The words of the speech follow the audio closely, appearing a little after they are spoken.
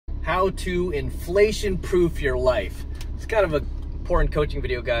how to inflation-proof your life. It's kind of a important coaching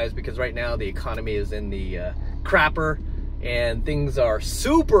video, guys, because right now the economy is in the crapper and things are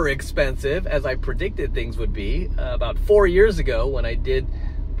super expensive, as I predicted things would be about 4 years ago when I did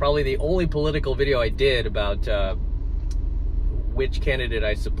probably the only political video I did about which candidate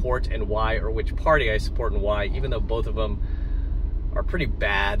I support and why, or which party I support and why, even though both of them are pretty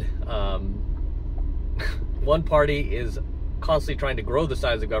bad. One party is constantly trying to grow the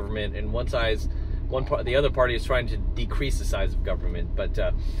size of government, and the other party is trying to decrease the size of government. But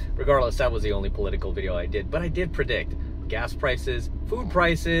regardless, that was the only political video I did. But I did predict gas prices, food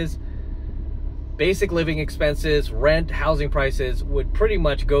prices, basic living expenses, rent, housing prices would pretty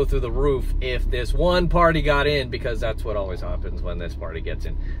much go through the roof if this one party got in, because that's what always happens when this party gets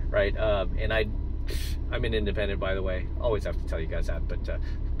in, right? And I'm an independent, by the way. Always have to tell you guys that. But the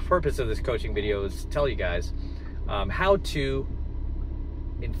purpose of this coaching video is to tell you guys how to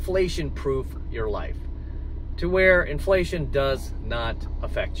inflation-proof your life to where inflation does not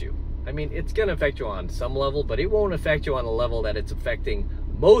affect you. I mean, it's going to affect you on some level, but it won't affect you on a level that it's affecting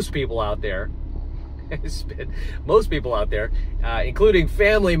most people out there. Most people out there, including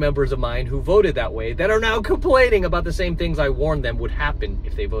family members of mine who voted that way, that are now complaining about the same things I warned them would happen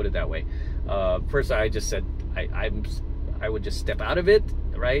if they voted that way. First, I just said I would just step out of it,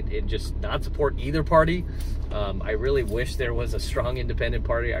 right, and just not support either party. I really wish there was a strong independent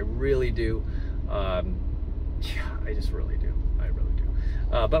party. I really do. Yeah, I just really do. I really do.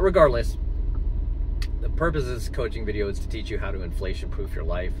 But regardless, the purpose of this coaching video is to teach you how to inflation-proof your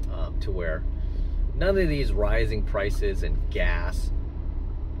life to where none of these rising prices in gas,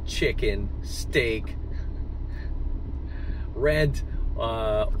 chicken, steak, rent,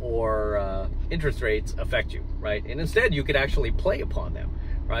 or interest rates affect you, right? And instead, you could actually play upon them,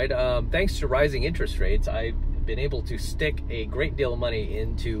 right? Thanks to rising interest rates, I've been able to stick a great deal of money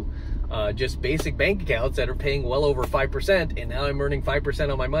into just basic bank accounts that are paying well over 5%, and now I'm earning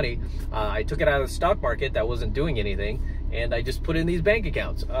 5% on my money. I took it out of the stock market that wasn't doing anything, and I just put in these bank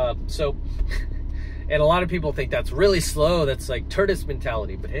accounts. And a lot of people think that's really slow. That's like tortoise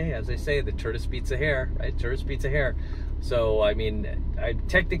mentality. But hey, as they say, the tortoise beats a hare, right? Tortoise beats a hare. So, I mean, I'm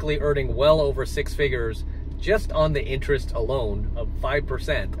technically earning well over 6 figures just on the interest alone of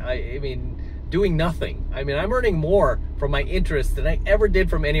 5%. I mean, doing nothing. I mean, I'm earning more from my interest than I ever did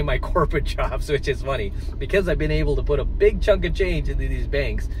from any of my corporate jobs, which is funny, because I've been able to put a big chunk of change into these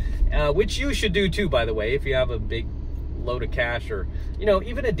banks, which you should do too, by the way, if you have a big load of cash, or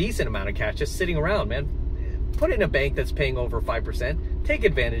even a decent amount of cash just sitting around, man. Put it in a bank that's paying over 5%. Take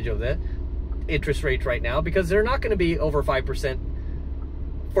advantage of the interest rates right now, because they're not going to be over 5%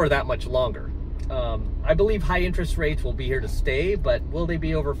 for that much longer. I believe high interest rates will be here to stay, but will they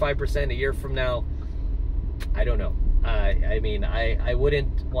be over 5% a year from now? I don't know. I mean, I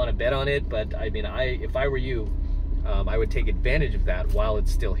wouldn't want to bet on it, but I mean, if I were you, I would take advantage of that while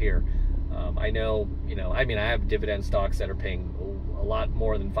it's still here. I know, I mean, I have dividend stocks that are paying a lot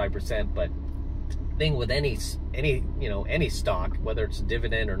more than 5%, but the thing with any stock, whether it's a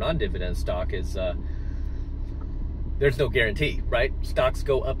dividend or non-dividend stock, is there's no guarantee, right? Stocks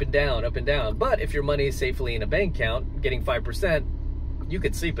go up and down, up and down. But if your money is safely in a bank account, getting 5%, you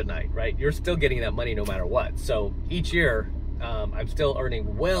could sleep at night, right? You're still getting that money no matter what. So each year, I'm still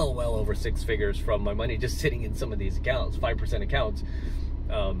earning well over 6 figures from my money just sitting in some of these accounts, 5% accounts.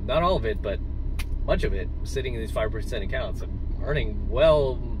 Not all of it, but much of it sitting in these 5% accounts. I'm earning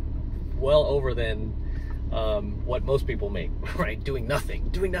well over than what most people make, right? Doing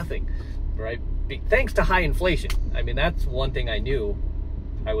nothing, right? Thanks to high inflation. I mean, that's one thing I knew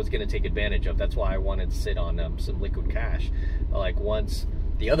I was going to take advantage of. That's why I wanted to sit on some liquid cash. Like, once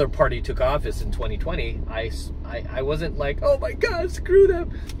the other party took office in 2020, I wasn't like, oh my God, screw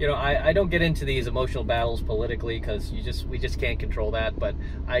them. I don't get into these emotional battles politically, because we just can't control that. But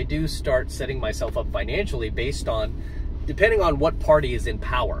I do start setting myself up financially based on, depending on what party is in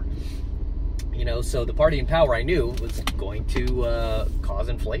power. So the party in power I knew was going to cause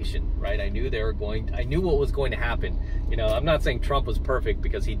inflation, right? I knew what was going to happen. I'm not saying Trump was perfect,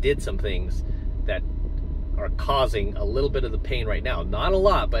 because he did some things that are causing a little bit of the pain right now. Not a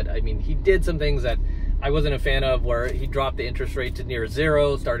lot, but I mean, he did some things that I wasn't a fan of, where he dropped the interest rate to near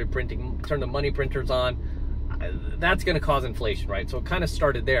zero, turned the money printers on. That's going to cause inflation, right? So it kind of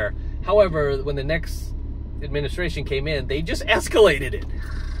started there. However, when the next administration came in, they just escalated it.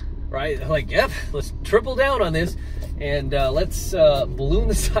 Right? Like, yep, let's triple down on this, and let's balloon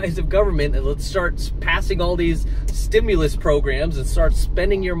the size of government, and let's start passing all these stimulus programs and start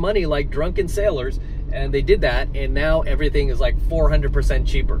spending your money like drunken sailors. And they did that, and now everything is like 400%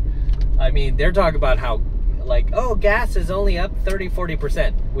 cheaper. I mean, they're talking about how like, oh, gas is only up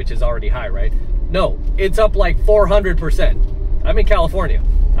 30-40%, which is already high, right? No, it's up like 400%. I'm in California.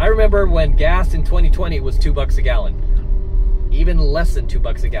 I remember when gas in 2020 was $2 a gallon, even less than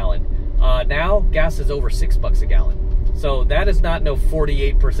 $2 a gallon. Now gas is over $6 a gallon. So that is not no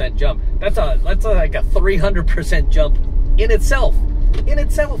 48% jump. That's like a 300% jump in itself.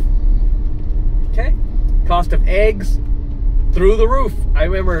 Okay, cost of eggs through the roof. I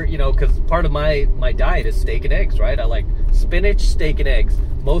remember, you know, because part of my diet is steak and eggs, right? I like spinach, steak, and eggs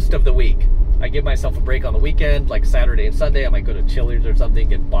most of the week. I give myself a break on the weekend, like Saturday and Sunday. I might go to Chili's or something,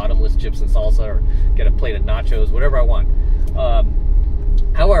 get bottomless chips and salsa, or get a plate of nachos, whatever I want.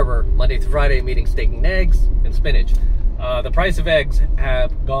 However, Monday through Friday, I'm eating steak and eggs and spinach. The price of eggs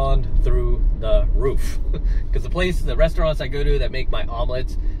have gone through the roof because the restaurants I go to that make my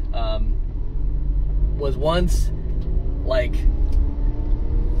omelets was once like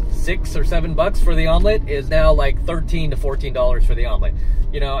 $6 or $7 for the omelet, is now like $13 to $14 for the omelet.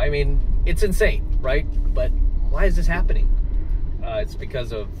 You know, I mean, it's insane, right? But why is this happening? It's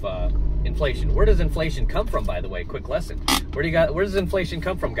because of inflation. Where does inflation come from, by the way? Quick lesson. Where does inflation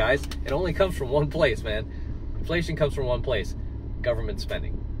come from, guys? It only comes from one place, man. Inflation comes from one place: government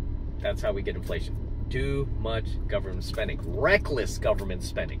spending. That's how we get inflation. Too much government spending. Reckless government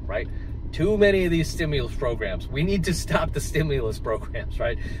spending, right? Too many of these stimulus programs. We need to stop the stimulus programs,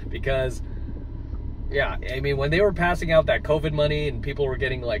 right? Because, yeah, I mean, when they were passing out that COVID money and people were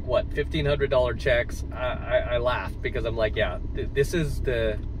getting like, what, $1,500 checks, I laughed because I'm like, yeah, this is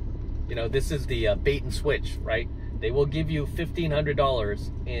the, you know, this is the bait and switch, right? They will give you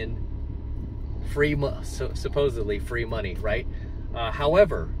 $1,500 in supposedly free money, right?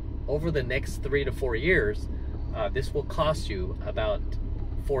 However, over the next 3 to 4 years, this will cost you about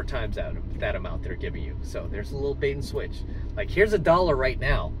 4 times out of that amount they're giving you. So there's a little bait and switch. Like, here's $1 right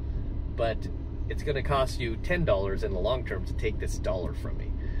now, but it's going to cost you $10 in the long term to take this $1 from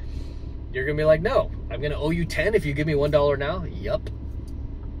me. You're going to be like, no, I'm going to owe you 10 if you give me $1 now. Yup.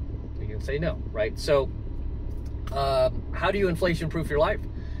 You can say no, right? So how do you inflation proof your life?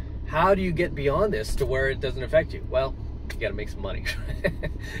 How do you get beyond this to where it doesn't affect you? Well, you got to make some money.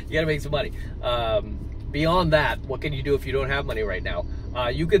 You got to make some money. Beyond that, what can you do if you don't have money right now?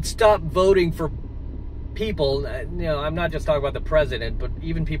 You could stop voting for people. You know, I'm not just talking about the president, but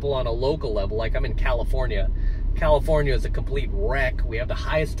even people on a local level. Like, I'm in California. California is a complete wreck. We have the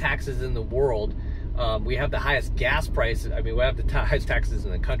highest taxes in the world. We have the highest gas prices. I mean, we have the highest taxes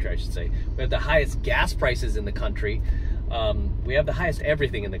in the country, I should say. We have the highest gas prices in the country. We have the highest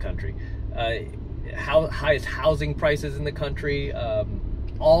everything in the country. Highest housing prices in the country.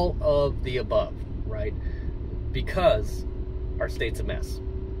 All of the above, right? Because our state's a mess.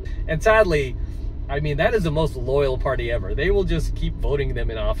 And sadly, I mean, that is the most loyal party ever. They will just keep voting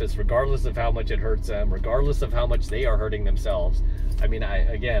them in office regardless of how much it hurts them, regardless of how much they are hurting themselves. I mean,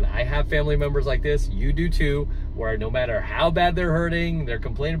 I have family members like this. You do too, where no matter how bad they're hurting, they're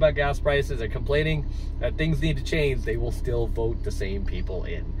complaining about gas prices, they're complaining that things need to change, they will still vote the same people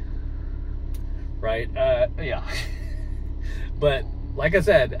in. Right? Yeah. But like I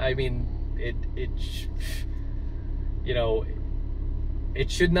said, I mean, you know, it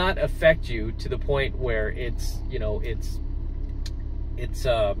should not affect you to the point where it's, you know, it's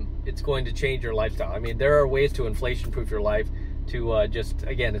going to change your lifestyle. I mean, there are ways to inflation-proof your life. To just,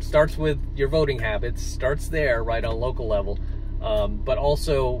 again, it starts with your voting habits, starts there, right, on local level, but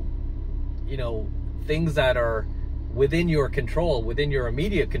also, you know, things that are within your control, within your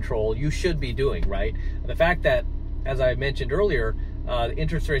immediate control, you should be doing, right? The fact that, as I mentioned earlier, the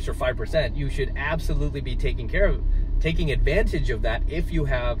interest rates are 5%, you should absolutely be taking advantage of that if you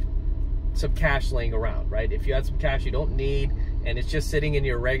have some cash laying around, right? If you have some cash you don't need and it's just sitting in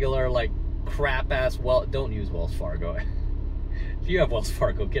your regular, like, crap ass, well, don't use Wells Fargo. If you have Wells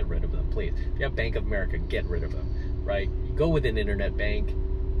Fargo, get rid of them, please. If you have Bank of America, get rid of them, right? Go with an internet bank,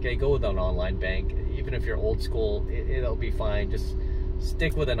 okay? Go with an online bank. Even if you're old school, it'll be fine. Just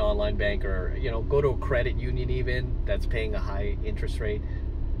stick with an online bank, or, you know, go to a credit union even that's paying a high interest rate.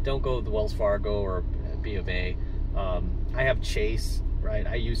 Don't go with Wells Fargo or B of A. I have Chase, right?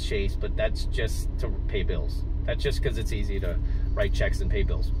 I use Chase, but that's just to pay bills. That's just because it's easy to write checks and pay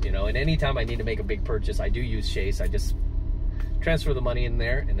bills, you know? And anytime I need to make a big purchase, I do use Chase. I just transfer the money in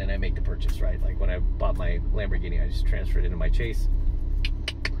there and then I make the purchase, right? Like when I bought my Lamborghini, I just transferred it into my Chase,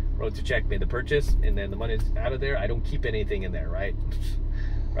 wrote the check, made the purchase, and then the money's out of there. I don't keep anything in there, right?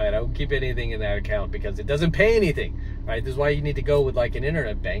 Right, I don't keep anything in that account because it doesn't pay anything, right? This is why you need to go with like an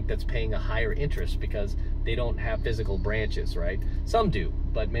internet bank that's paying a higher interest, because they don't have physical branches, right? Some do,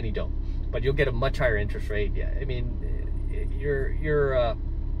 but many don't. But you'll get a much higher interest rate. Yeah, I mean, you're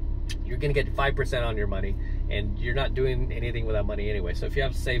gonna get 5% on your money, and you're not doing anything with that money anyway. So if you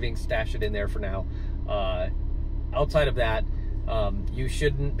have savings, stash it in there for now. Outside of that, you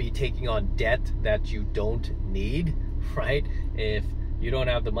shouldn't be taking on debt that you don't need, right? If you don't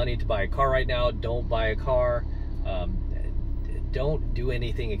have the money to buy a car right now, don't buy a car. Don't do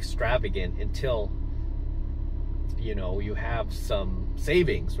anything extravagant until, you know, you have some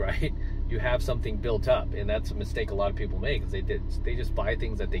savings, right? You have something built up, and that's a mistake a lot of people make, is they just buy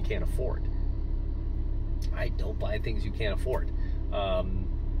things that they can't afford. Right? Don't buy things you can't afford.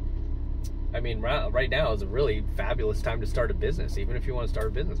 I mean, right now is a really fabulous time to start a business. Even if you want to start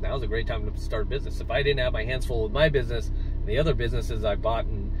a business, now is a great time to start a business. If I didn't have my hands full with my business and the other businesses I bought,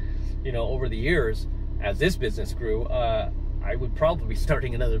 and you know, over the years as this business grew, I would probably be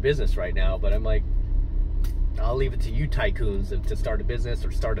starting another business right now. But I'm like, I'll leave it to you tycoons to start a business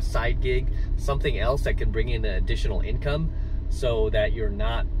or start a side gig, something else that can bring in additional income, so that you're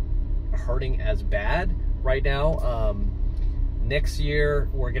not hurting as bad right now. Next year,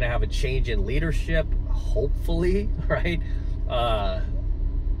 we're going to have a change in leadership, hopefully, right? I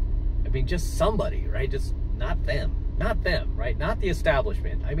mean, just somebody, right? Just not them, right? Not the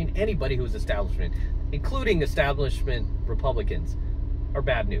establishment. I mean, anybody who's establishment, including establishment Republicans, are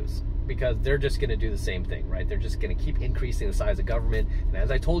bad news, because they're just going to do the same thing, right? They're just going to keep increasing the size of government. And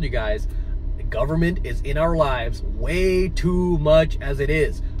as I told you guys, the government is in our lives way too much as it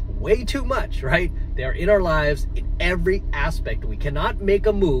is. Way too much, right? They're in our lives in every aspect. We cannot make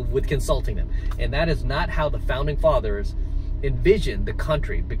a move with consulting them. And that is not how the founding fathers envisioned the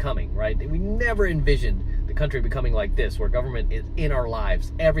country becoming, right? We never envisioned the country becoming like this, where government is in our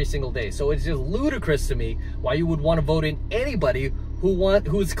lives every single day. So it's just ludicrous to me why you would want to vote in anybody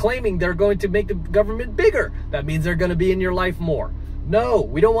who's claiming they're going to make the government bigger. That means they're going to be in your life more. No,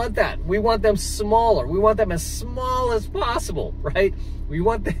 we don't want that. We want them smaller. We want them as small as possible, right? We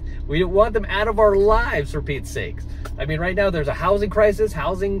want them out of our lives, for Pete's sakes. I mean, right now there's a housing crisis.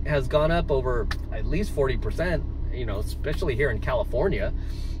 Housing has gone up over at least 40%, you know, especially here in California,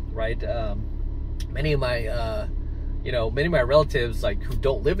 right? Many of my relatives, like, who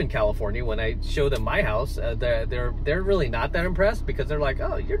don't live in California, when I show them my house, they're really not that impressed, because they're like,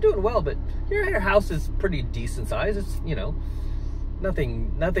 oh, you're doing well, but your house is pretty decent size. It's, you know,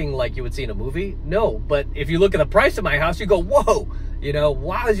 nothing like you would see in a movie. No, but if you look at the price of my house, you go, whoa, you know,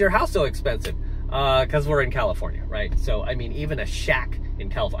 why is your house so expensive? Because we're in California, right? So, I mean, even a shack in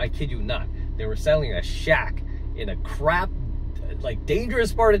California, I kid you not, they were selling a shack in a crap, like,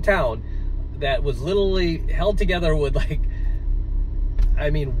 dangerous part of town that was literally held together with, like, I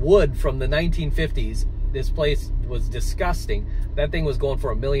mean, wood from the 1950s. This place was disgusting. That thing was going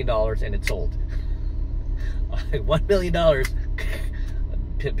for $1 million, and it sold. $1 million.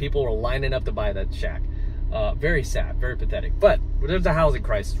 People were lining up to buy that shack. Very sad, very pathetic. But there's a housing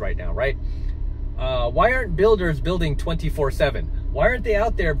crisis right now, right? Why aren't builders building 24/7? Why aren't they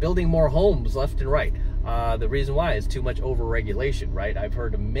out there building more homes left and right? The reason why is too much over-regulation, right? I've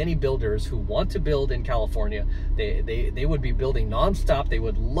heard of many builders who want to build in California. They would be building nonstop. They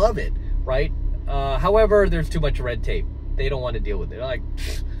would love it, right? However, there's too much red tape. They don't want to deal with it. They're like,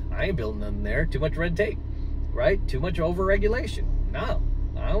 I ain't building them there. Too much red tape, right? Too much over-regulation. No,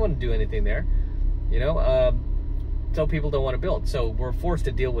 I don't want to do anything there, you know? So people don't want to build. So we're forced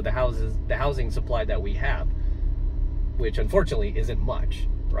to deal with the housing supply that we have, which unfortunately isn't much,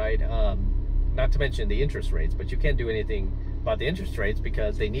 right? Not to mention the interest rates, but you can't do anything about the interest rates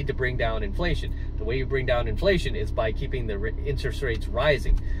because they need to bring down inflation. The way you bring down inflation is by keeping the interest rates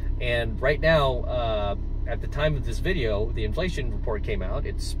rising. And right now, at the time of this video, the inflation report came out.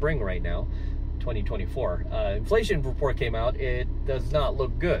 It's spring right now, 2024. Inflation report came out. It does not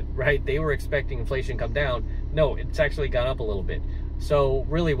look good, right? They were expecting inflation to come down. No, it's actually gone up a little bit. So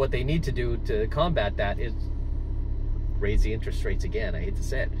really what they need to do to combat that is raise the interest rates again. I hate to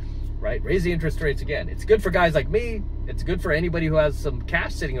say it, right? Raise the interest rates again. It's good for guys like me. It's good for anybody who has some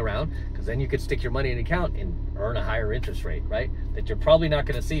cash sitting around, because then you could stick your money in an account and earn a higher interest rate, right? That you're probably not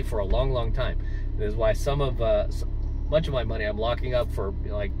going to see for a long, long time. This is why much of my money I'm locking up for, you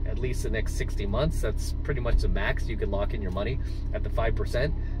know, like at least the next 60 months. That's pretty much the max you can lock in your money at the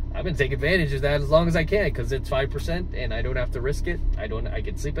 5%. I've been taking advantage of that as long as I can, because it's 5% and I don't have to risk it. I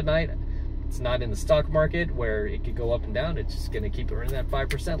can sleep at night. It's not in the stock market where it could go up and down. It's just going to keep earning that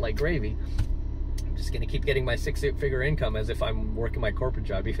 5% like gravy. I'm just going to keep getting my 6-figure income as if I'm working my corporate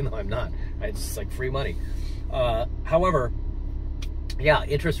job, even though I'm not. It's just like free money. However, yeah,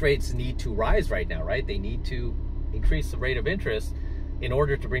 interest rates need to rise right now, right? They need to increase the rate of interest in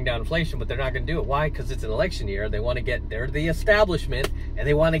order to bring down inflation, but they're not going to do it. Why? Because it's an election year. They want to get, they're the establishment, and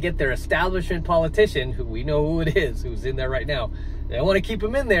they want to get their establishment politician, who we know who it is, who's in there right now. They want to keep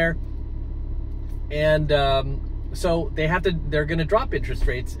him in there And so they're going to drop interest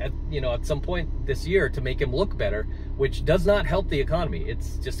rates at some point this year to make him look better, which does not help the economy.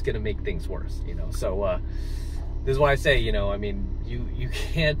 It's just going to make things worse, So this is why I say, I mean, you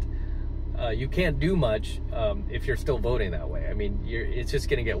can't do much if you're still voting that way. I mean, it's just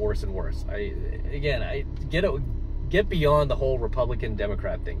going to get worse and worse. I get beyond the whole Republican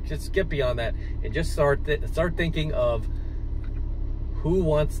Democrat thing. Just get beyond that and just start thinking of who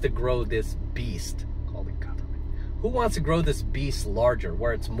wants to grow this beast called the government. Who wants to grow this beast larger,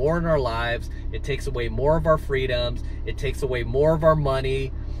 where it's more in our lives, it takes away more of our freedoms, it takes away more of our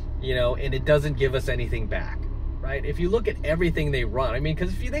money, and it doesn't give us anything back. Right? If you look at everything they run, I mean,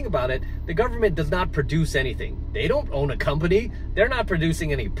 because if you think about it, the government does not produce anything. They don't own a company. They're not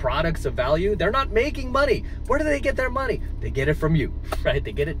producing any products of value. They're not making money. Where do they get their money? They get it from you, right?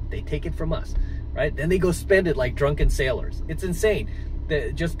 They take it from us, right? Then they go spend it like drunken sailors. It's insane.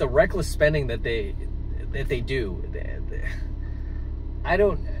 Just the reckless spending that they do. I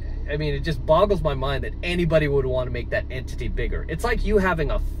mean, it just boggles my mind that anybody would want to make that entity bigger. It's like you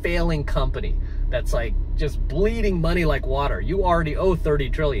having a failing company that's like just bleeding money like water. You already owe 30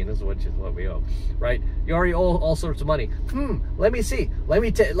 trillion, which is what we owe, right? You already owe all sorts of money. Let me see. Let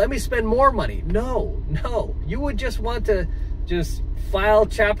me spend more money. No. You would just want to just file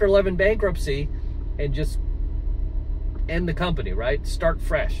Chapter 11 bankruptcy and just end the company, right? Start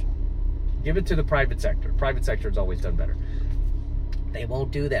fresh. Give it to the private sector. Private sector has always done better. They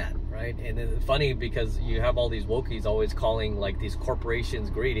won't do that, right? And it's funny because you have all these wokies always calling like these corporations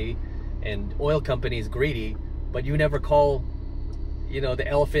greedy and oil companies greedy, but you never call, the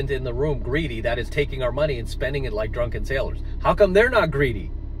elephant in the room greedy that is taking our money and spending it like drunken sailors. How come they're not greedy,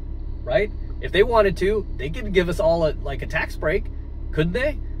 right? If they wanted to, they could give us all a tax break, couldn't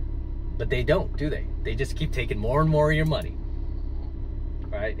they? But they don't, do they? They just keep taking more and more of your money,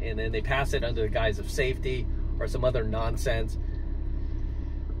 right? And then they pass it under the guise of safety or some other nonsense.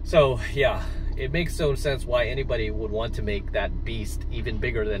 So, yeah, it makes no sense why anybody would want to make that beast even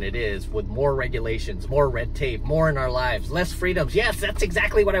bigger than it is, with more regulations, more red tape, more in our lives, less freedoms. Yes, that's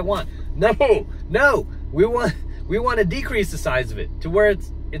exactly what I want. No, we want to decrease the size of it to where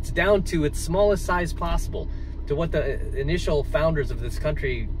it's down to its smallest size possible, to what the initial founders of this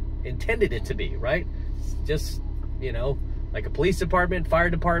country intended it to be, right? Just, like a police department,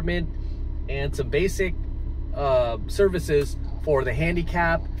 fire department, and some basic services for the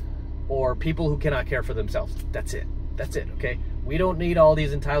handicapped or people who cannot care for themselves. That's it, okay? We don't need all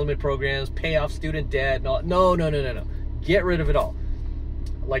these entitlement programs, pay off student debt. No. Get rid of it all.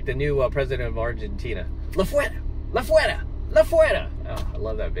 Like the new president of Argentina. La fuera. Oh, I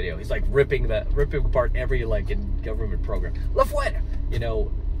love that video. He's like ripping apart every in government program. La fuera.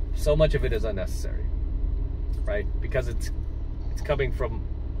 So much of it is unnecessary, right? Because it's coming from,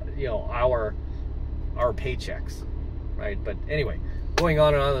 our paychecks, right? But anyway, going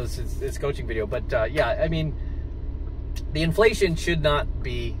on and on this coaching video, but yeah, I mean, the inflation should not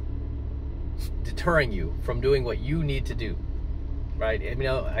be deterring you from doing what you need to do, right?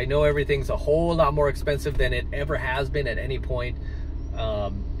 I know everything's a whole lot more expensive than it ever has been at any point,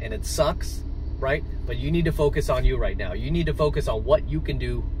 and it sucks, right? But you need to focus on you right now. You need to focus on what you can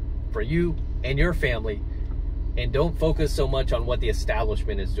do for you and your family, and don't focus so much on what the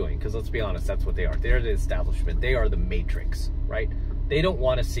establishment is doing, because let's be honest, that's what they are. They're the establishment. They are the matrix, right? They don't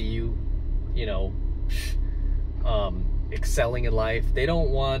want to see you, excelling in life. They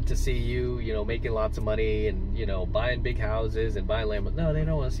don't want to see you, making lots of money and, buying big houses and buying land. No, they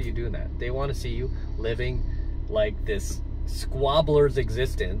don't want to see you doing that. They want to see you living like this squabbler's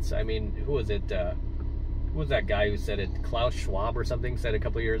existence. I mean, who was it? Who was that guy who said it? Klaus Schwab or something said a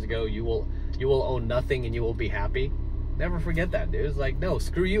couple of years ago, you will own nothing and you will be happy. Never forget that, dude. It's like, no,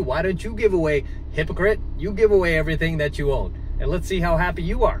 screw you. Why don't you give away, hypocrite? You give away everything that you own, and let's see how happy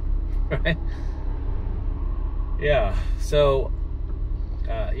you are, right? Yeah, so,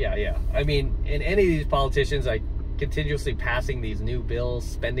 yeah. I mean, in any of these politicians, like, continuously passing these new bills,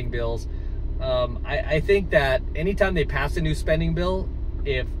 spending bills, I think that anytime they pass a new spending bill,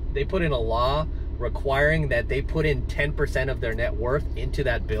 if they put in a law requiring that they put in 10% of their net worth into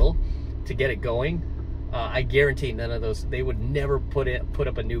that bill to get it going, I guarantee none of those, they would never put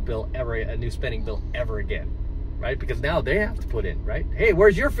up a new bill ever, a new spending bill ever again, right? Because now they have to put in, right? Hey,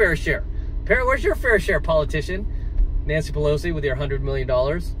 where's your fair share? Where's your fair share, politician? Nancy Pelosi with your $100 million,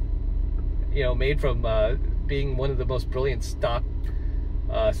 made from being one of the most brilliant stock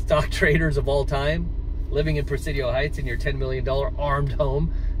traders of all time, living in Presidio Heights in your $10 million armed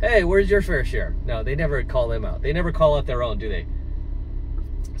home. Hey, where's your fair share? No, they never call them out. They never call out their own, do they?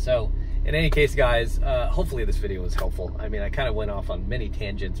 So, in any case, guys, hopefully this video was helpful. I mean, I kind of went off on many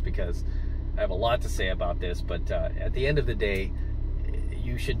tangents because I have a lot to say about this, but at the end of the day,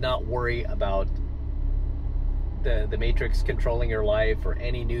 you should not worry about the Matrix controlling your life, or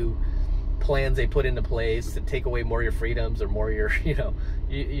any new plans they put into place to take away more of your freedoms or more of your,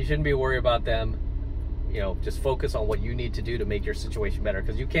 you shouldn't be worried about them. Just focus on what you need to do to make your situation better,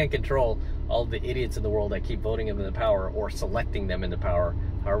 because you can't control all the idiots in the world that keep voting them into power, or selecting them into power,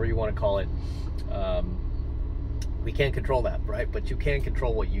 however you want to call it. We can't control that, right? But you can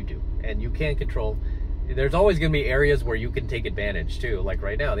control what you do, and you can control. There's always going to be areas where you can take advantage too, like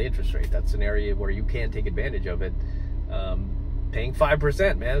right now, the interest rate. That's an area where you can take advantage of it. Paying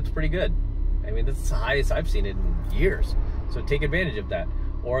 5%, man, it's pretty good. I mean, that's the highest I've seen it in years. So take advantage of that.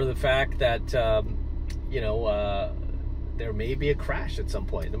 Or the fact that, there may be a crash at some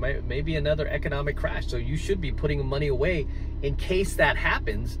point. There may be another economic crash. So you should be putting money away in case that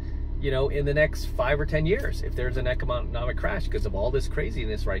happens, in the next 5 or 10 years. If there's an economic crash because of all this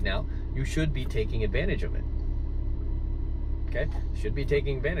craziness right now, you should be taking advantage of it. Okay, should be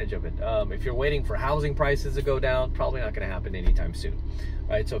taking advantage of it. If you're waiting for housing prices to go down, probably not going to happen anytime soon,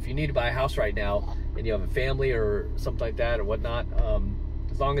 right? So if you need to buy a house right now and you have a family or something like that or whatnot,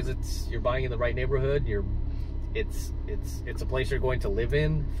 as long as you're buying in the right neighborhood, it's a place you're going to live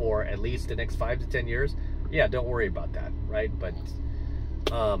in for at least the next 5 to 10 years. Yeah, don't worry about that, right? But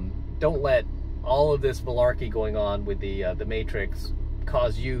don't let all of this malarkey going on with the Matrix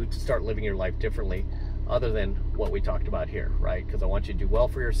cause you to start living your life differently, other than what we talked about here, right? Because I want you to do well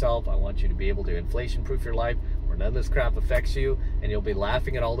for yourself. I want you to be able to inflation-proof your life, where none of this crap affects you, and you'll be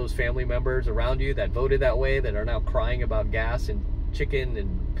laughing at all those family members around you that voted that way, that are now crying about gas and chicken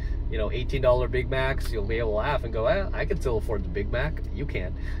and $18 Big Macs. You'll be able to laugh and go, I can still afford the Big Mac. You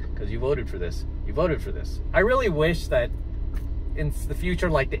can't, because you voted for this. You voted for this. I really wish that in the future,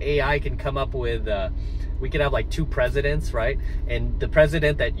 like the AI can come up with, we could have like 2 presidents, right? And the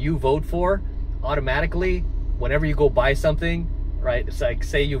president that you vote for, automatically, whenever you go buy something, right? It's like,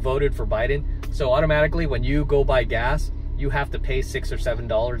 say you voted for Biden, so automatically when you go buy gas, you have to pay $6 or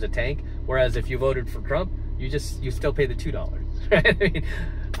 $7 a tank. Whereas if you voted for Trump, you still pay the $2. Right?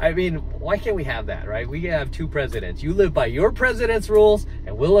 I mean, why can't we have that, right? We have 2 presidents. You live by your president's rules,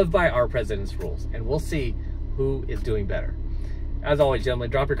 and we'll live by our president's rules, and we'll see who is doing better. As always,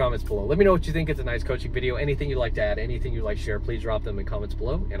 gentlemen, drop your comments below. Let me know what you think. It's a nice coaching video. Anything you'd like to add, anything you'd like to share, please drop them in comments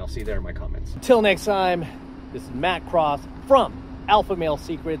below, and I'll see you there in my comments. Until next time, this is Matt Cross from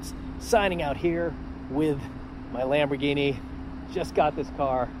AlphaMaleSecrets, signing out here with my Lamborghini. Just got this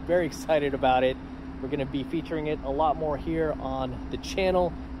car. Very excited about it. We're going to be featuring it a lot more here on the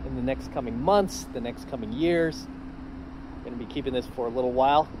channel in the next coming months, the next coming years. Going to be keeping this for a little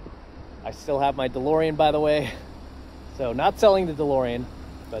while. I still have my DeLorean, by the way. So not selling the DeLorean,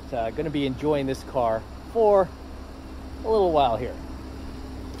 but going to be enjoying this car for a little while here.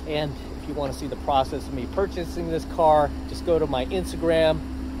 And if you want to see the process of me purchasing this car, just go to my Instagram,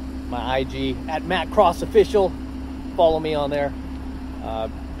 my IG, at MattCrossOfficial. Follow me on there.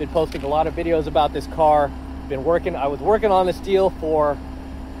 Been posting a lot of videos about this car. I was working on this deal for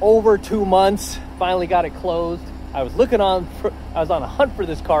over 2 months. Finally got it closed. I was on a hunt for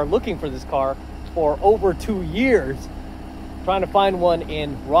this car, looking for this car for over 2 years, trying to find one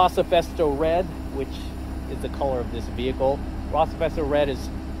in Rossa Festo Red, which is the color of this vehicle. Rossa Festo Red is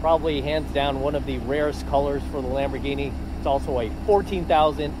probably hands down one of the rarest colors for the Lamborghini. It's also a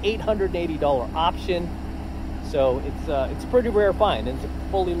 $14,880 option. So it's a pretty rare find, and it's a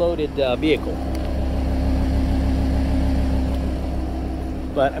fully loaded vehicle.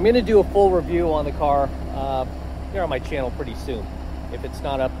 But I'm going to do a full review on the car here on my channel pretty soon, if it's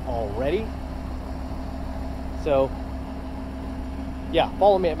not up already. So yeah,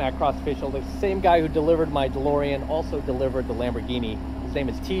 follow me at MattCrossOfficial. The same guy who delivered my DeLorean also delivered the Lamborghini. His name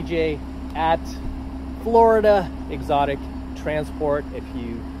is TJ at Florida Exotic Transport. If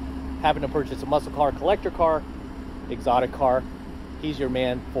you happen to purchase a muscle car, collector car, exotic car, he's your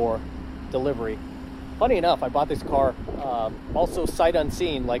man for delivery. Funny enough, I bought this car also sight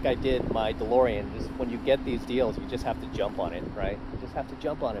unseen, like I did my DeLorean. Just when you get these deals, you just have to jump on it, right? You just have to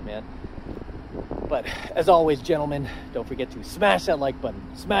jump on it, man. But as always, gentlemen, don't forget to smash that like button,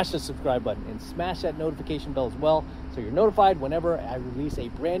 smash the subscribe button, and smash that notification bell as well, so you're notified whenever I release a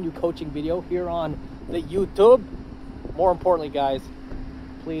brand new coaching video here on the YouTube. More importantly, guys,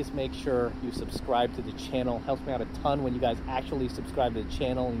 please make sure you subscribe to the channel. Helps me out a ton when you guys actually subscribe to the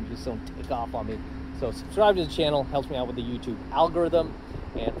channel and you just don't take off on me. So subscribe to the channel, helps me out with the YouTube algorithm.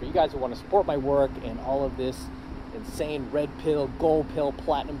 And for you guys who want to support my work and all of this insane red pill, gold pill,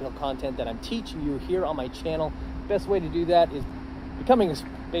 platinum pill content that I'm teaching you here on my channel, best way to do that is becoming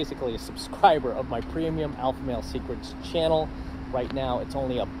basically a subscriber of my premium AlphaMaleSecrets channel. Right now it's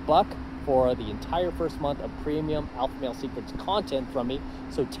only $1 for the entire first month of premium Alpha Male Secrets content from me.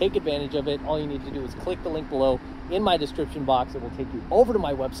 So take advantage of it. All you need to do is click the link below in my description box. It will take you over to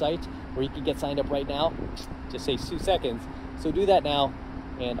my website where you can get signed up right now. Just takes 2 seconds. So do that now,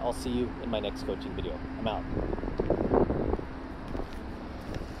 and I'll see you in my next coaching video. I'm out.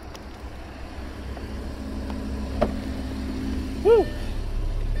 Woo!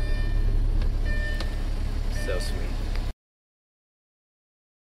 So sweet.